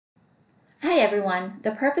everyone,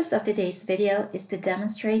 the purpose of today's video is to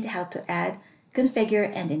demonstrate how to add, configure,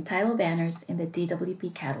 and entitle banners in the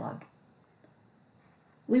DWP catalog.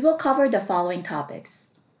 We will cover the following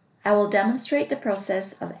topics. I will demonstrate the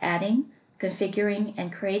process of adding, configuring,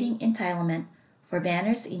 and creating entitlement for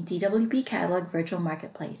banners in DWP Catalog Virtual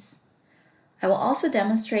Marketplace. I will also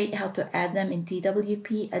demonstrate how to add them in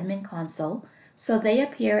DWP Admin Console so they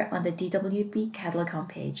appear on the DWP Catalog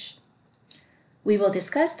Homepage. We will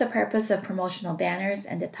discuss the purpose of promotional banners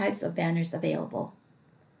and the types of banners available.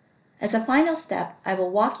 As a final step, I will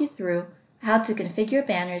walk you through how to configure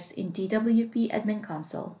banners in DWP Admin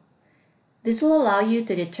Console. This will allow you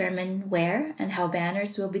to determine where and how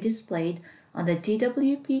banners will be displayed on the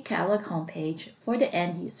DWP Catalog homepage for the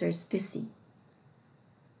end users to see.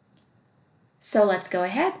 So let's go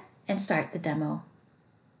ahead and start the demo.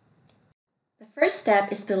 The first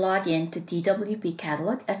step is to log in to DWP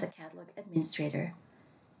Catalog as a catalog administrator.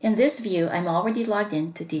 In this view, I'm already logged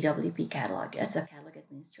in to DWP Catalog as a catalog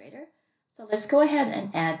administrator. So let's go ahead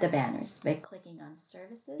and add the banners by clicking on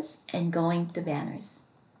Services and going to Banners.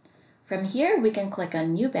 From here, we can click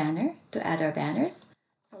on New Banner to add our banners.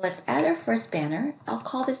 So let's add our first banner. I'll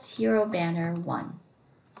call this Hero Banner 1.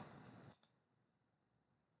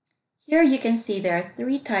 Here you can see there are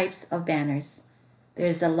three types of banners.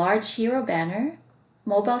 There's the large hero banner,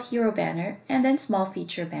 mobile hero banner, and then small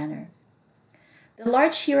feature banner. The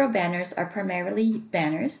large hero banners are primarily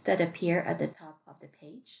banners that appear at the top of the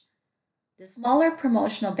page. The smaller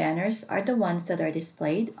promotional banners are the ones that are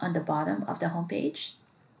displayed on the bottom of the homepage.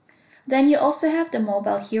 Then you also have the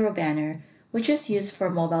mobile hero banner, which is used for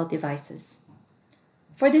mobile devices.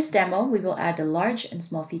 For this demo, we will add the large and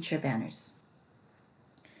small feature banners.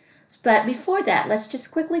 But before that, let's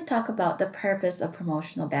just quickly talk about the purpose of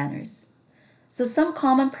promotional banners. So some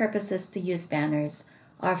common purposes to use banners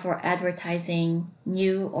are for advertising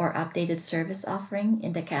new or updated service offering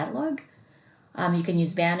in the catalog. You can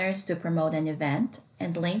use banners to promote an event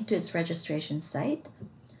and link to its registration site.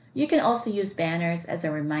 You can also use banners as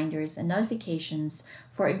a reminders and notifications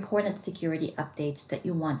for important security updates that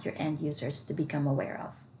you want your end users to become aware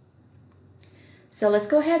of. So let's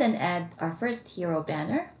go ahead and add our first hero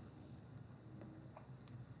banner.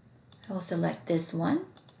 I'll select this one.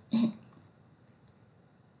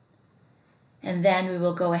 And then we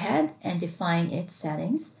will go ahead and define its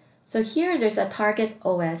settings. So here there's a targeted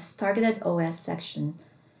OS section.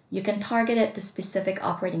 You can target it to specific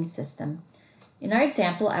operating system. In our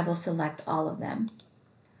example, I will select all of them.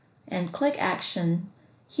 And click Action.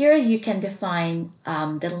 Here you can define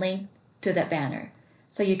the link to the banner.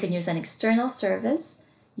 So you can use an external service.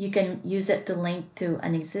 You can use it to link to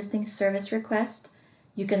an existing service request.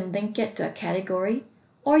 You can link it to a category,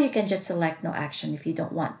 or you can just select no action if you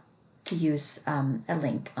don't want to use a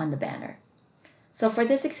link on the banner. So for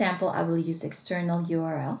this example, I will use external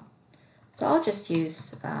URL. So I'll just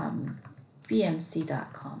use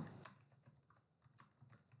BMC.com.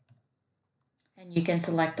 And you can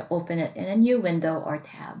select to open it in a new window or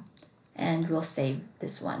tab, and we'll save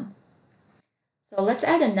this one. So let's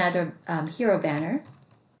add another hero banner.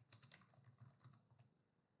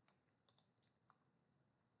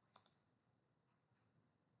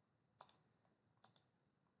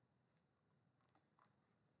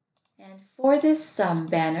 And for this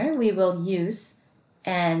banner, we will use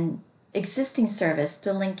an existing service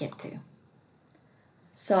to link it to.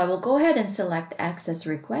 So I will go ahead and select Access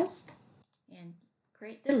Request and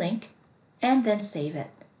create the link and then save it.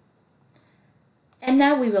 And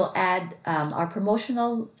now we will add our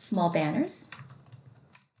promotional small banners.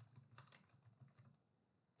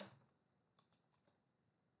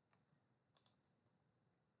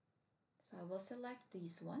 So I will select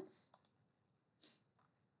these ones.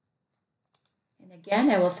 And again,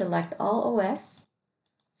 I will select all OS,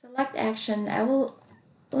 select action. I will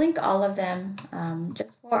link all of them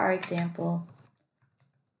just for our example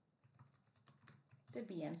to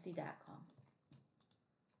BMC.com.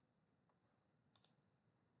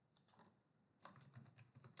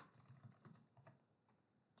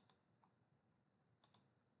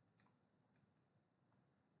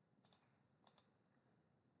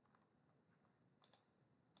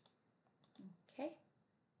 Okay.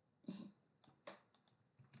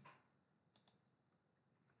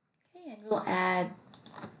 And we'll add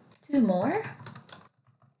two more.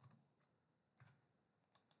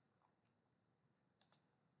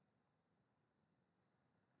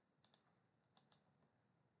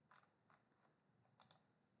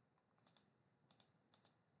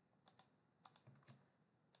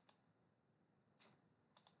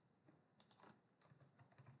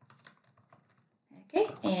 Okay,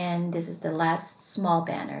 and this is the last small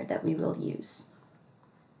banner that we will use.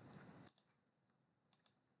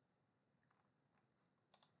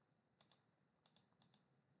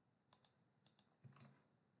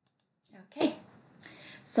 Okay,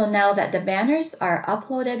 so now that the banners are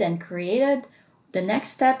uploaded and created, the next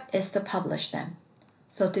step is to publish them.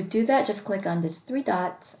 So to do that, just click on these three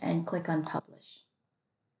dots and click on Publish.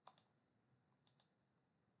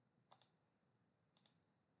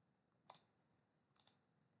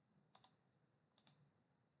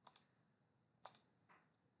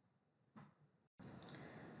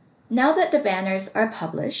 Now that the banners are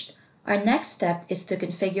published, our next step is to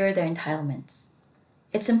configure their entitlements.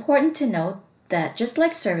 It's important to note that just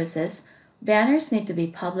like services, banners need to be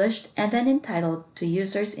published and then entitled to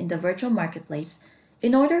users in the virtual marketplace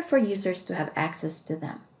in order for users to have access to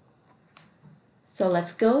them. So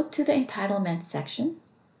let's go to the entitlements section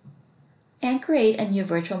and create a new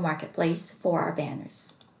virtual marketplace for our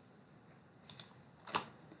banners.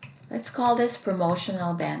 Let's call this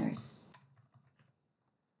promotional banners.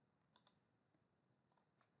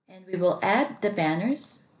 And we will add the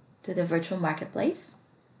banners to the virtual marketplace.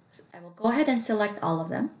 So I will go ahead and select all of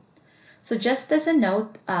them. So just as a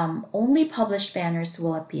note, only published banners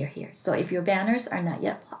will appear here. So if your banners are not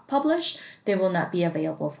yet published, they will not be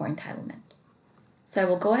available for entitlement. So I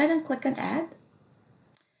will go ahead and click on Add.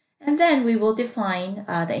 And then we will define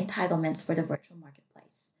the entitlements for the virtual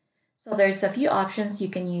marketplace. So there's a few options. You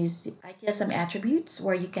can use ITSM attributes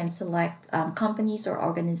where you can select companies or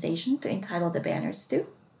organizations to entitle the banners to.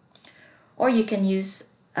 Or you can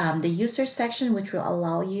use the users section, which will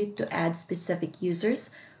allow you to add specific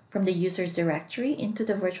users from the users directory into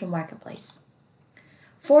the virtual marketplace.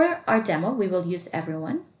 For our demo, we will use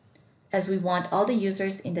everyone, as we want all the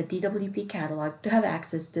users in the DWP catalog to have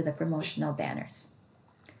access to the promotional banners.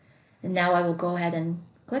 And now I will go ahead and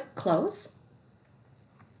click Close.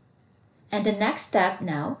 And the next step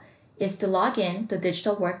now is to log in to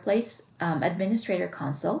Digital Workplace Administrator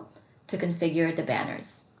Console to configure the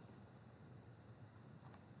banners.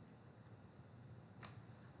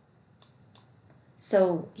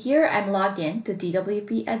 So here I'm logged in to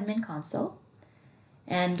DWP Admin Console,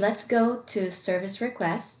 and let's go to Service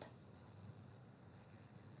Request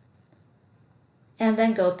and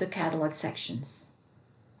then go to Catalog Sections.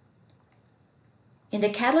 In the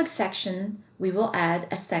Catalog section, we will add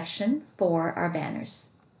a section for our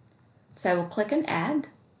banners. So I will click on Add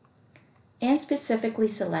and specifically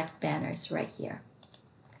select banners right here.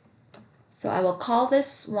 So I will call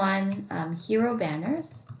this one Hero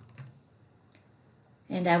Banners.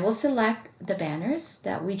 And I will select the banners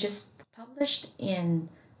that we just published in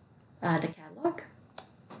the catalog.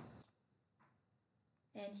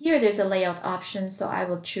 And here there's a layout option, so I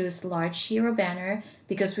will choose Large Hero Banner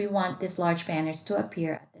because we want these large banners to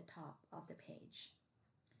appear at the top of the page.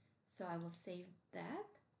 So I will save that.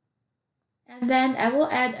 And then I will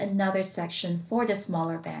add another section for the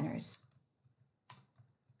smaller banners.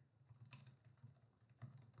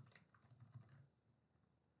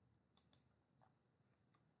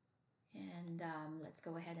 And let's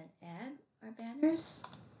go ahead and add our banners.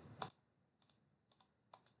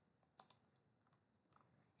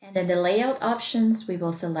 And then the layout options, we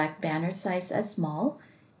will select banner size as small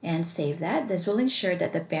and save that. This will ensure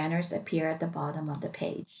that the banners appear at the bottom of the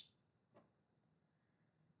page.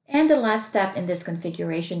 And the last step in this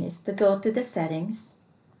configuration is to go to the settings,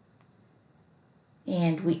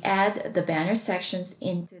 and we add the banner sections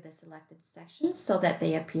into the selected sections so that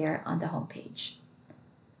they appear on the home page.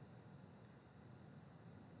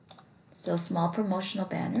 So small promotional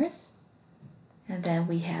banners, and then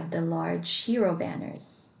we have the large hero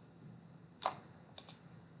banners.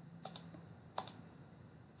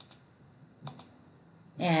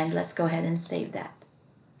 And let's go ahead and save that.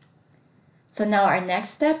 So now our next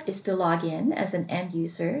step is to log in as an end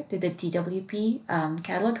user to the DWP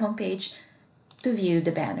Catalog Homepage to view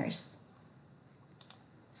the banners.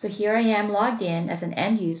 So here I am logged in as an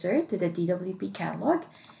end user to the DWP Catalog,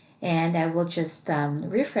 and I will just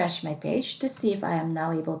refresh my page to see if I am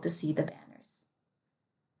now able to see the banners.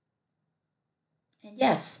 And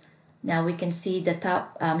yes, now we can see the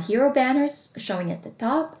top hero banners showing at the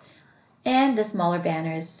top and the smaller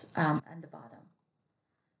banners on the bottom.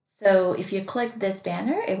 So if you click this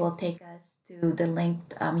banner, it will take us to the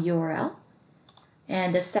linked URL.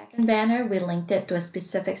 And the second banner, we linked it to a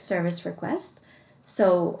specific service request.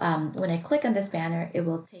 So when I click on this banner, it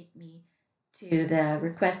will take me to the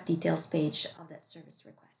request details page of that service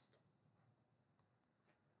request.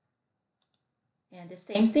 And the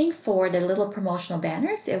same thing for the little promotional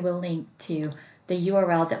banners, it will link to the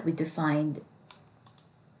URL that we defined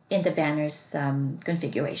in the banners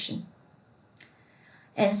configuration.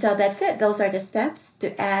 And so that's it. Those are the steps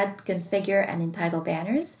to add, configure, and entitle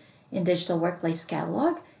banners in Digital Workplace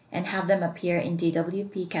Catalog and have them appear in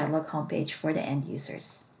DWP Catalog Homepage for the end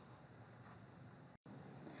users.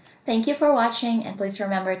 Thank you for watching, and please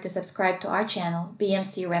remember to subscribe to our channel,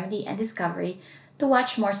 BMC Remedy and Discovery, to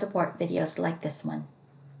watch more support videos like this one.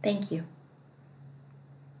 Thank you.